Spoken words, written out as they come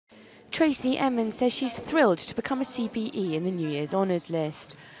Tracey Emin says she's thrilled to become a CBE in the New Year's Honours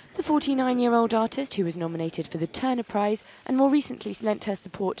list. The 49-year-old artist, who was nominated for the Turner Prize and more recently lent her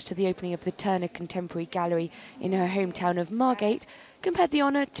support to the opening of the Turner Contemporary Gallery in her hometown of Margate, compared the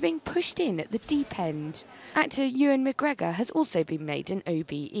honour to being pushed in at the deep end. Actor Ewan McGregor has also been made an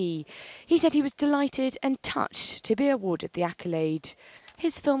OBE. He said he was delighted and touched to be awarded the accolade.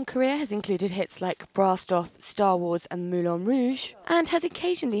 His film career has included hits like Blast Off, Star Wars and Moulin Rouge, and has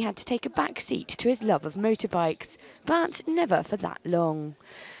occasionally had to take a back seat to his love of motorbikes, but never for that long.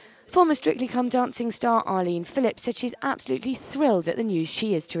 Former Strictly Come Dancing star Arlene Phillips said she's absolutely thrilled at the news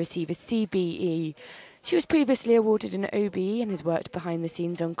she is to receive a CBE. She was previously awarded an OBE and has worked behind the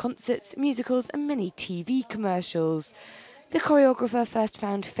scenes on concerts, musicals and many TV commercials. The choreographer first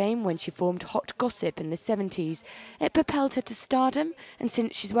found fame when she formed Hot Gossip in the 70s. It propelled her to stardom, and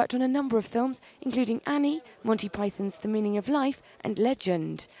since she's worked on a number of films, including Annie, Monty Python's The Meaning of Life and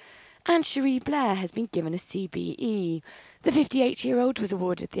Legend. And Cherie Blair has been given a CBE. The 58-year-old was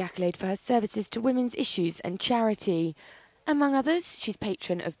awarded the accolade for her services to women's issues and charity. Among others, she's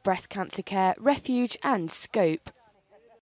patron of Breast Cancer Care, Refuge and Scope.